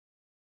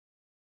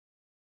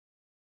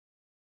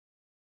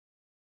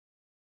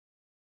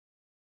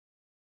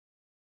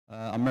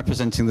I'm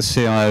representing the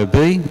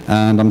CIOB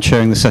and I'm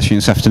chairing the session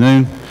this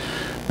afternoon,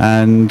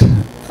 and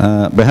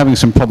we're having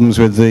some problems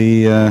with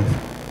the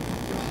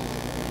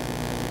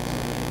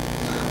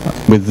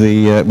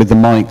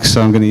mic,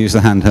 so I'm going to use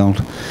the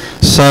handheld.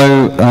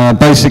 So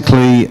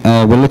basically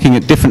we're looking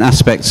at different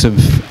aspects of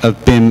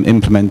BIM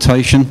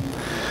implementation.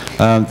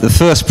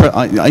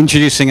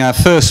 Introducing our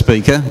first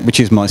speaker, which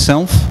is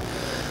myself.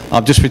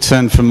 I've just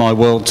returned from my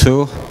world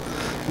tour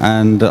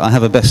and I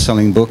have a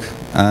best-selling book,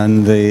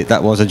 and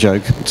that was a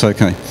joke. It's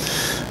okay.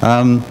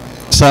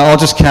 So I'll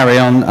just carry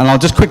on, and I'll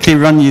just quickly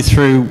run you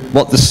through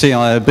what the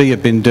CIOB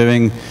have been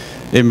doing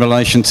in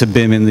relation to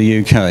BIM in the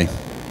UK.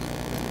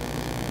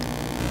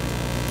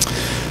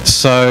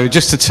 So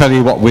just to tell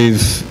you what what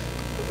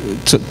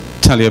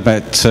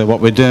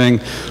we're doing,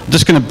 I'm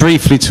just going to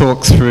briefly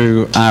talk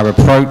through our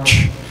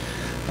approach.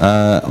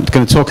 I'm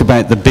going to talk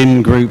about the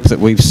BIM group that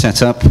we've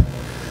set up,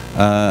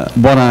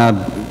 what our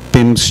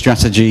BIM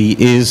strategy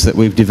is that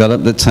we've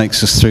developed that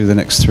takes us through the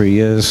next 3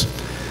 years,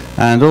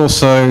 and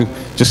also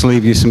just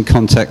leave you some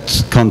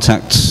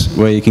contacts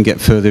where you can get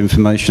further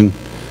information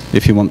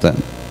if you want that.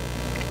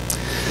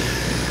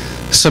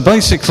 So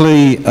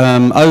basically,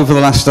 over the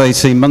last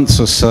 18 months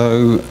or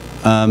so,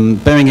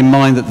 bearing in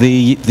mind that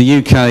the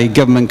UK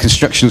government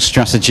construction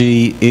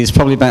strategy is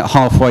probably about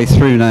halfway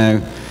through now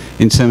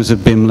in terms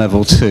of BIM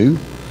level 2,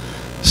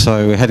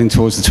 so we're heading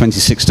towards the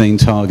 2016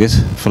 target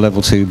for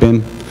level 2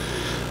 BIM.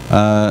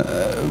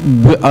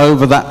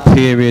 Over that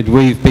period,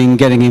 we've been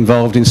getting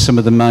involved in some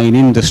of the main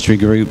industry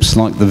groups,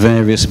 like the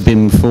various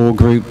BIM 4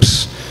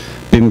 groups,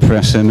 BIM for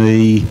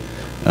SME.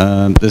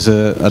 There's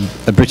a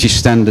British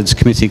Standards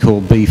Committee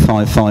called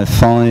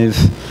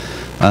B555.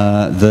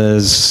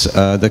 There's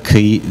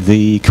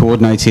the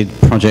Coordinated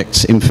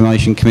Projects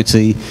Information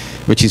Committee,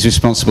 which is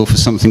responsible for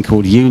something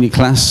called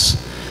Uniclass,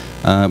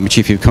 which,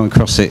 if you've come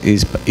across it,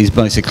 is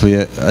basically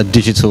a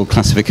digital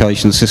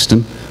classification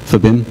system for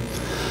BIM.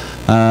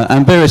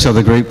 And various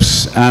other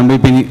groups, and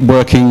we've been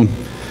working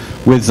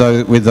with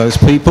those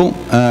people.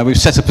 We've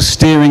set up a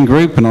steering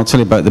group, and I'll tell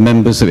you about the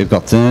members that we've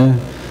got there.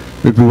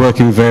 We've been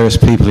working with various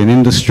people in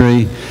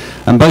industry,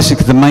 and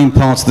basically the main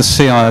part of the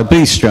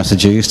CIOB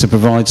strategy is to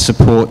provide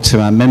support to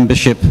our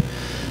membership,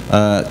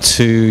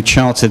 to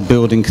chartered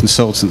building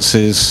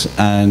consultancies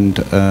and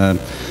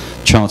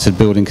chartered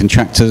building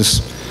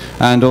contractors,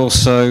 and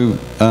also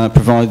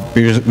provide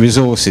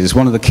resources.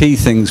 One of the key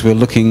things we're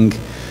looking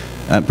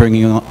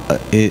bringing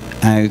it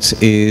out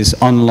is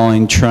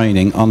online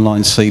training,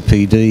 online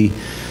CPD,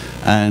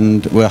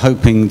 and we're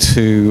hoping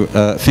to,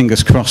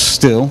 fingers crossed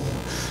still,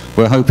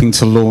 we're hoping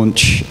to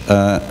launch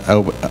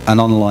an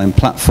online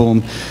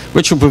platform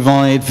which will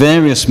provide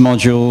various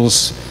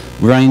modules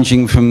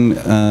ranging from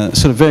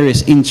sort of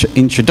various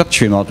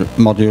introductory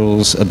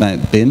modules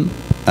about BIM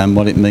and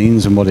what it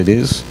means and what it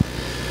is,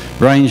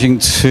 ranging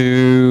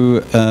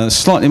to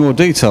slightly more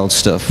detailed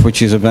stuff,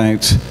 which is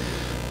about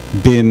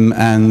BIM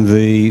and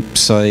the,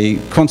 say,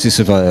 quantity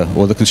surveyor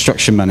or the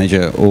construction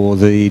manager or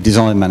the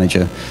design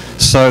manager.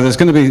 So there's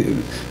going to be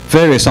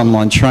various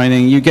online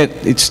training. You get,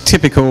 it's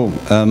typical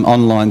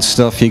online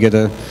stuff. You get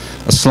a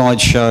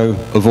slideshow,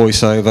 a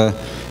voiceover,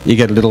 you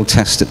get a little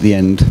test at the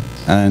end,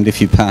 and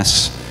if you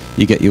pass,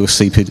 you get your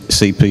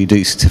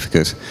CPD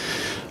certificate.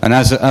 And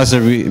as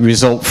a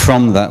result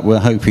from that, we're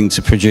hoping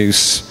to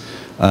produce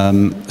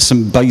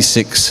some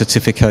basic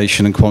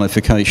certification and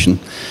qualification.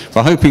 We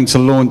were hoping to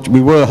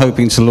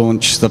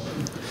launch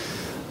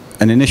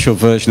an initial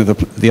version of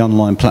the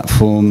online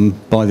platform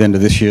by the end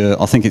of this year.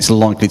 I think it's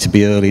likely to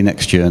be early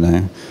next year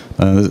now.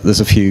 There's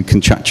a few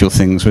contractual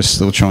things we're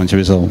still trying to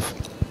resolve.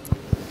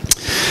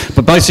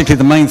 But basically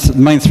the main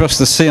thrust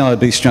of the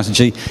CIOB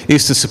strategy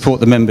is to support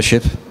the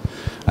membership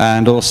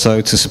and also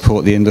to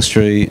support the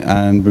industry,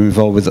 and we're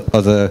involved with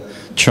other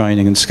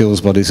training and skills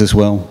bodies as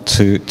well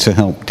to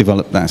help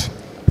develop that.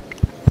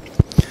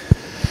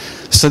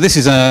 So this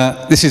is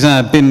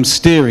our BIM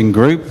steering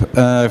group.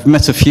 I've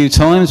met a few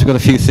times. We've got a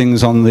few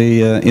things on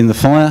in the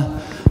fire.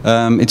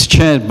 It's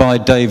chaired by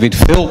David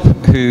Philp,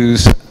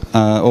 who's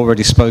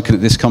already spoken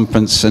at this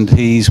conference, and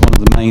he's one of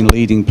the main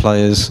leading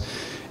players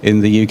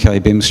in the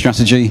UK BIM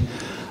strategy.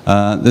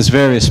 There's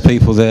various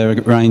people there,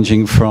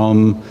 ranging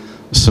from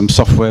some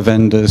software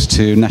vendors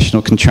to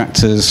national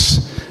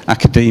contractors,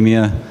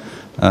 academia,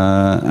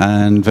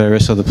 and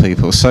various other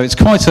people. So it's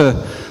quite a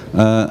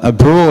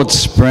broad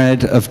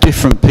spread of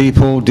different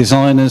people: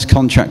 designers,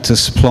 contractors,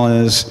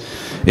 suppliers,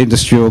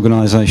 industry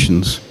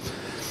organisations.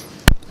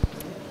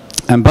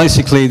 And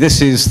basically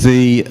this is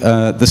the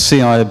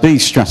CIOB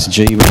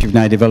strategy which we've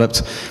now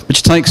developed,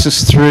 which takes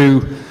us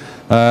through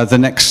the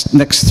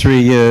next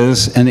 3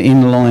 years and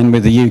in line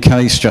with the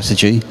UK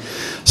strategy.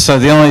 So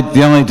the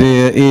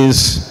idea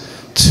is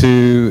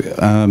to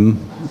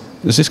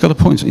has this got a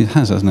point? It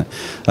has, hasn't it?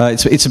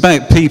 It's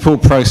about people,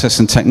 process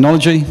and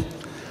technology.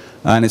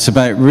 And it's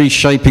about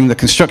reshaping the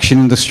construction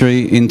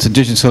industry into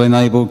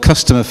digital-enabled,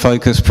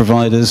 customer-focused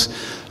providers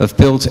of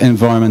built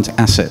environment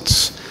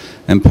assets,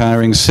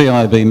 empowering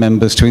CIOB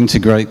members to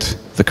integrate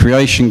the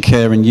creation,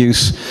 care and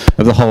use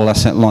of the whole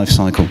asset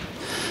lifecycle.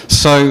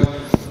 So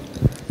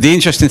the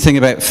interesting thing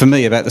for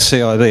me about the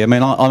CIOB, I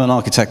mean, I'm an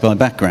architect by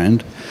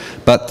background,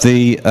 but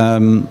the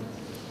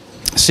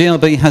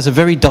CIOB has a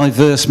very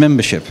diverse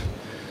membership.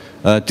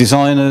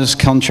 Designers,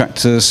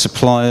 contractors,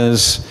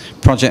 suppliers,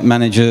 project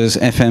managers,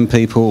 FM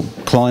people,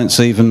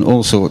 clients even,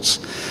 all sorts.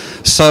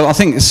 So I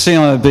think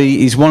CIOB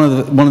is one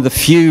of the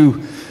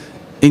few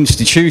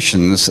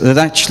institutions that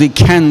actually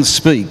can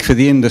speak for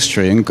the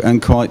industry,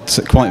 and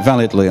quite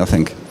validly, I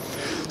think.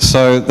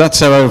 So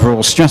that's our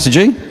overall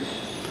strategy.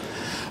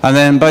 And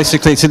then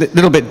basically it's a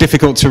little bit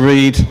difficult to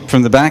read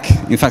from the back.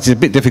 In fact, it's a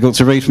bit difficult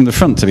to read from the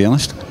front, to be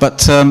honest.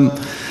 But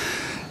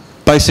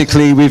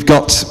basically we've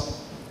got,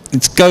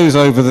 it goes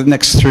over the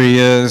next 3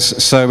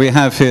 years. So we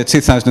have here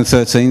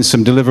 2013,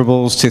 some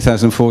deliverables,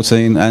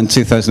 2014, and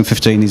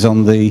 2015 is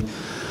on the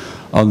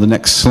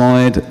next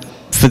slide.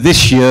 For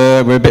this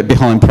year, we're a bit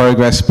behind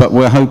progress, but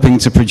we're hoping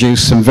to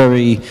produce some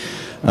very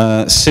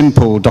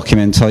simple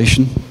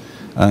documentation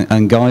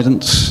and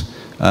guidance,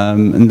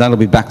 and that'll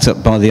be backed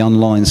up by the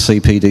online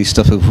CPD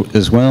stuff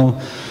as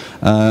well.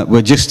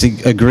 We're just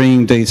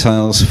agreeing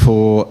details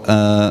for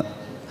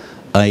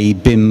a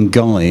BIM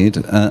guide,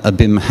 a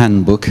BIM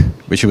handbook,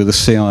 which will be the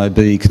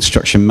CIOB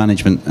Construction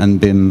Management and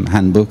BIM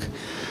handbook,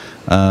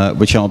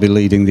 which I'll be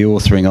leading the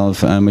authoring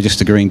of, and we're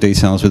just agreeing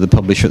details with the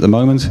publisher at the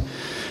moment.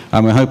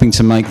 And we're hoping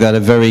to make that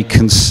a very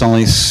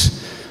concise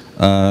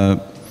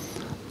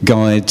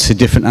guide to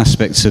different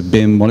aspects of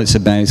BIM, what it's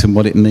about and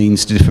what it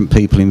means to different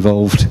people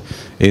involved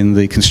in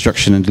the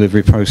construction and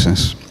delivery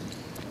process.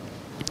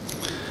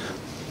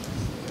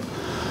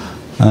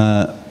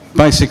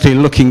 Basically,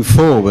 looking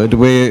forward,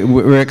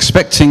 we're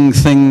expecting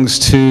things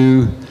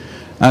to,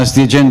 as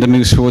the agenda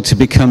moves forward, to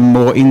become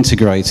more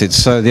integrated.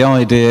 So the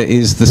idea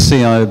is the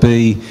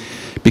CIOB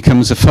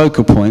becomes a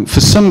focal point for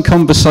some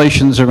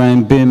conversations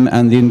around BIM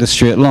and the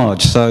industry at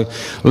large. So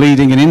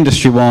leading an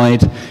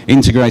industry-wide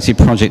integrated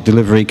project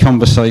delivery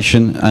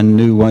conversation and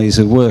new ways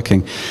of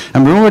working.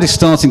 And we're already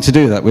starting to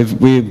do that.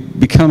 We've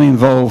become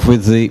involved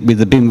with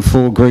the BIM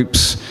 4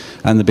 groups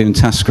and the BIM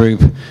task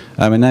group.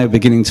 We're now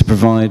beginning to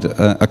provide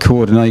a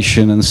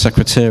coordination and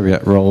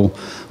secretariat role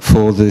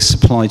for the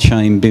supply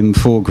chain BIM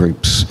 4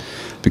 groups.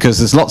 Because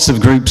there's lots of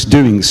groups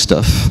doing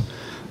stuff,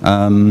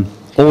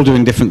 all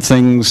doing different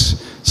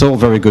things. It's all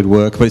very good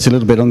work, but it's a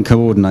little bit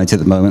uncoordinated at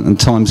the moment, and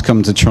time's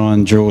come to try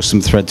and draw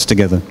some threads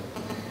together.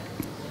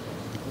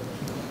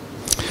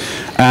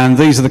 And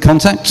these are the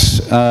contacts.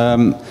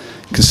 You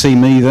can see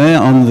me there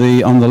on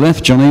the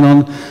left, John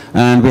Eynon,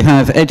 and we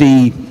have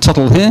Eddie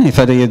Tuttle here. If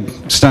Eddie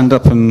would stand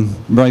up and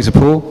raise a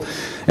paw.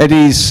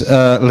 Eddie's,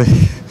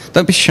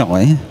 don't be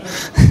shy.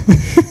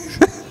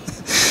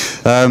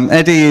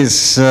 Eddie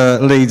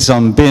leads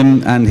on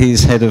BIM, and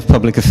he's head of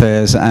public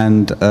affairs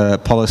and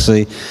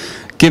policy.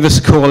 Give us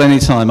a call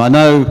anytime. I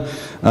know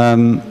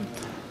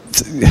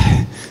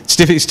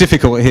it's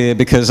difficult here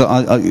because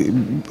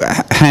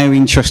how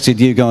interested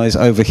you guys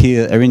over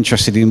here are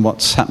interested in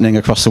what's happening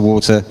across the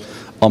water,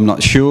 I'm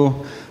not sure.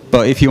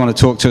 But if you want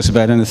to talk to us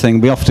about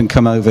anything, we often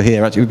come over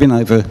here. Actually, we've been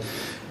over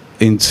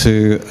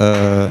into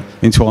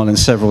Ireland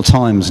several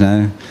times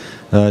now,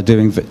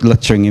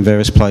 lecturing in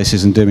various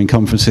places and doing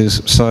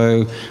conferences.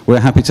 So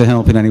we're happy to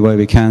help in any way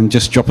we can.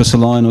 Just drop us a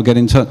line or get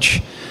in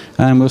touch,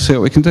 and we'll see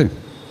what we can do.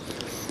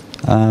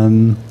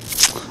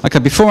 Okay,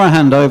 before I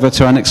hand over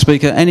to our next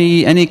speaker,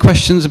 any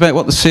questions about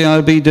what the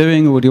CIOB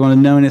doing, or do you want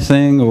to know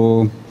anything,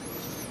 or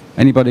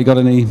anybody got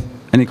any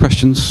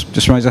questions?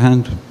 Just raise a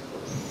hand.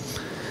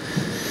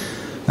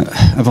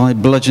 Have I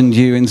bludgeoned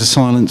you into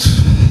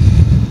silence?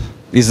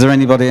 Is there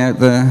anybody out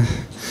there?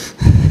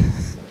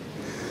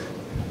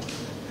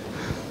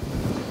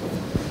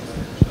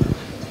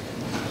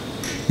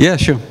 Yeah,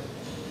 sure.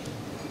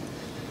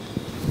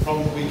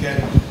 From the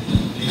weekend, do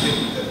you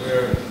think that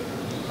we're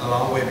a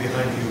long way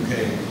behind the UK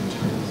in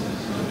terms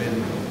of the BIM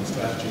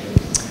strategy?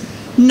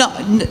 No,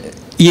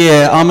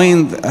 yeah, I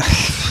mean,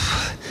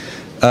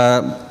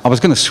 I was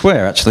going to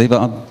swear actually,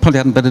 but I probably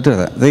hadn't better do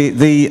that.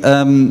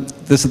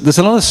 There's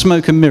a lot of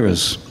smoke and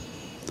mirrors.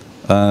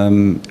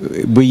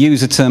 We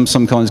use a term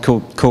sometimes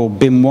called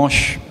BIM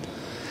wash,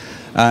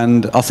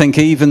 and I think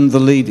even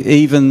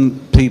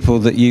people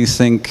that you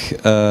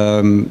think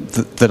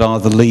that are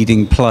the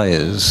leading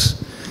players,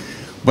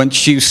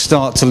 once you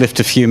start to lift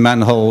a few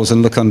manholes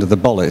and look under the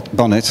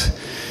bonnet,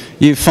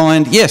 you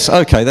find, yes,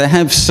 okay, they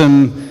have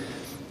some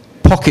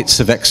pockets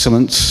of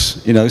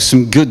excellence, you know,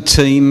 some good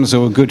teams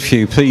or a good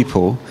few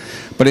people,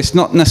 but it's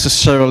not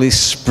necessarily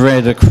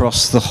spread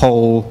across the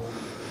whole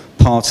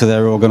part of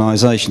their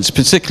organisations. It's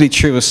particularly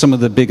true of some of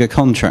the bigger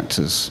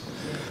contractors.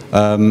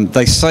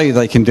 They say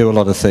they can do a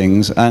lot of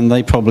things, and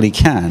they probably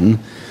can,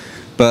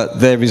 but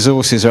their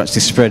resources are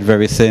actually spread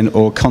very thin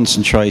or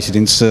concentrated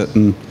in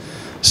certain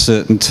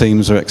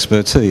teams or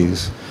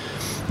expertise.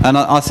 And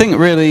I think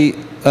really,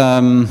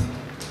 I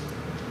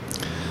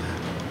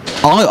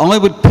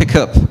would pick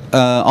up.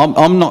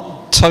 I'm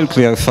not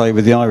totally au fait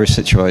with the Irish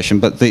situation,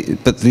 but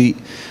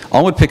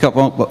I would pick up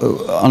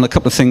on a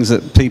couple of things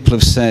that people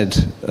have said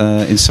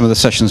in some of the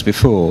sessions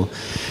before.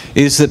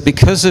 Is that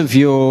because of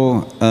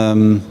your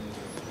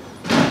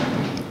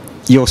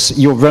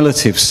your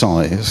relative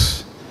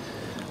size,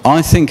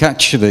 I think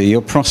actually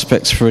your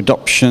prospects for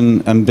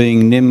adoption and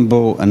being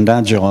nimble and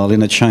agile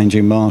in a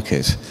changing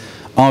market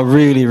are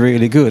really,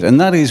 really good. And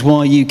that is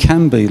why you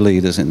can be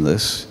leaders in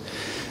this.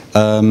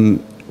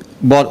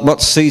 What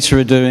CITA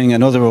are doing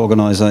and other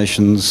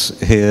organisations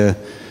here,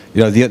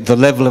 you know, the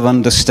level of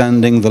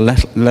understanding,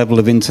 the level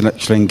of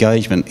intellectual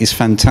engagement is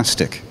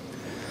fantastic.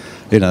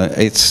 You know,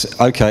 it's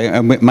okay,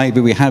 and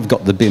maybe we have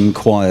got the BIM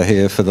choir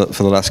here for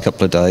the last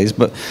couple of days,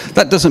 but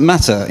that doesn't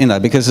matter, you know,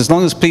 because as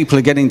long as people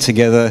are getting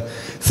together,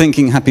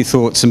 thinking happy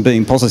thoughts and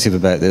being positive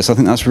about this, I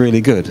think that's really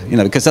good, you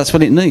know, because that's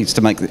what it needs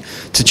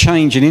to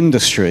change an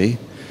industry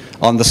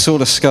on the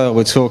sort of scale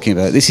we're talking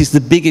about. This is the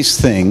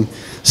biggest thing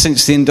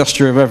since the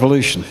Industrial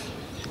Revolution.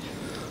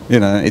 You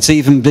know, it's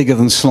even bigger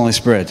than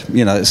sliced bread,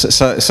 you know,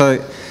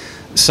 so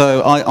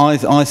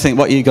I think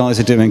what you guys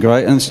are doing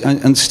great,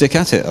 and stick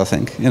at it, I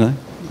think, you know.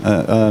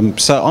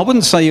 So I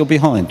wouldn't say you're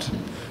behind,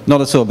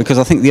 not at all, because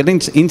I think the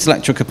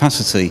intellectual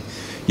capacity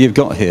you've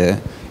got here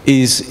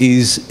is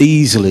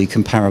easily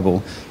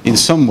comparable. In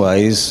some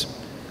ways,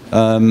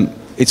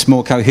 it's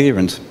more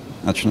coherent,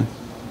 actually.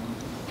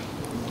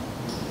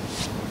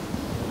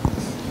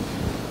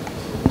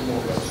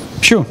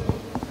 Sure. If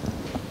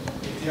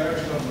the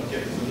Irish government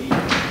gets the lead in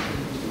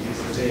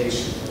the date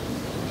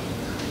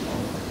of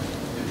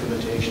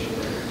implementation,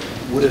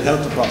 would it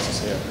help the process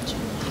here?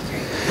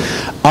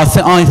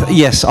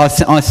 Yes,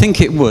 I think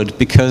it would,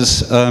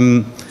 because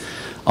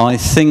I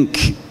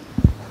think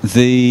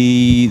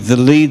the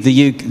lead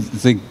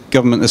the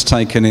government has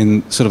taken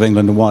in sort of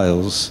England and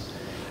Wales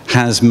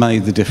has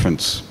made the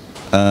difference,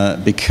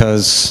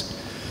 because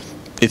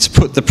it's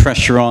put the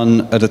pressure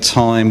on at a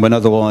time when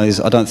otherwise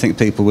I don't think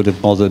people would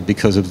have bothered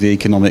because of the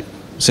economic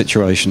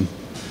situation.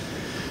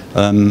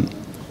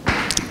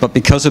 But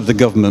because of the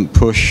government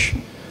push,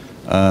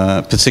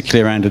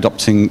 particularly around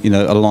adopting, you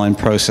know, aligned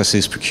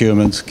processes,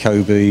 procurement,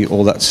 CIOB,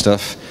 all that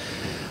stuff.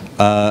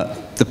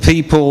 The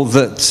people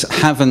that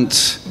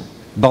haven't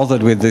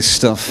bothered with this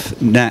stuff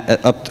now,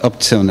 up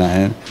till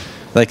now,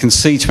 they can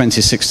see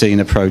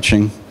 2016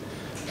 approaching.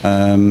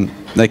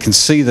 They can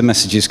see the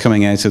messages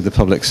coming out of the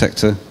public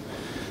sector,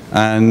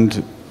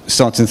 and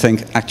starting to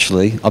think,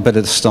 actually, I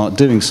better start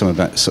doing some of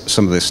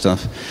this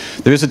stuff.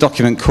 There is a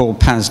document called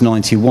PAS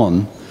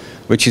 91,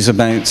 which is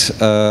about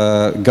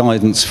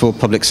guidance for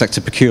public sector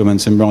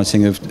procurement and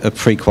writing of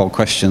pre-qual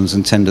questions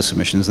and tender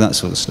submissions and that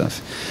sort of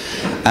stuff.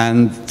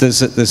 And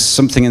there's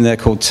something in there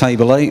called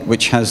Table 8,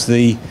 which has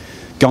the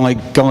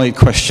guide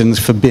questions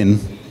for BIM,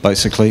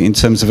 basically, in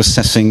terms of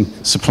assessing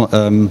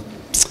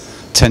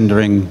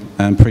tendering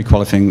and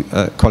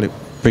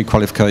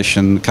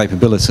pre-qualification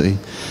capability.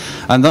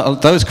 And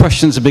those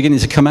questions are beginning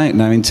to come out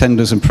now in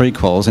tenders and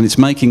pre-quals, and it's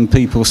making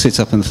people sit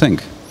up and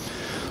think.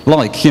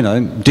 Like, you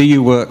know, do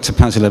you work to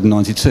PAS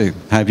 1192?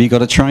 Have you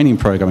got a training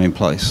program in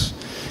place?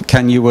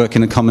 Can you work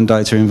in a common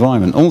data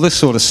environment? All this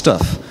sort of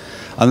stuff.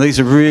 And these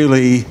are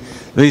really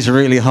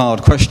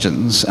hard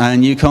questions,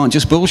 and you can't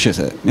just bullshit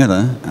it, you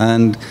know.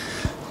 And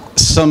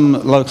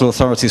some local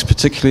authorities,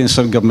 particularly in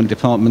some government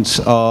departments,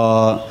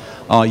 are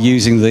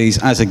using these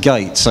as a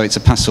gate, so it's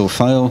a pass or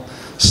fail.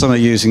 Some are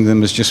using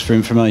them as just for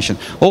information.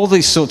 All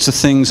these sorts of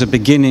things are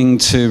beginning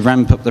to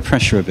ramp up the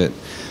pressure a bit.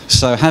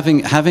 So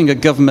having a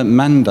government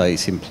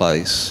mandate in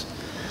place,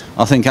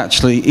 I think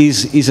actually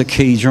is a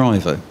key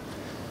driver.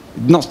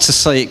 Not to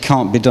say it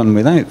can't be done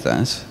without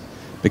that,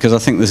 because I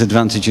think there's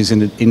advantages in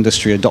the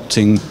industry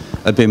adopting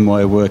a BIM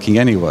way of working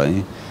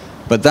anyway,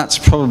 but that's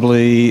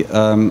probably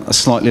a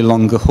slightly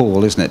longer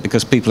haul, isn't it?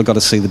 Because people have got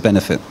to see the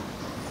benefit,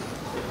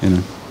 you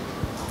know.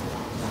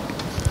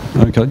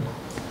 Okay.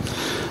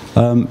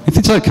 If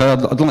it's okay,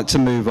 I'd like to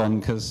move on,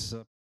 because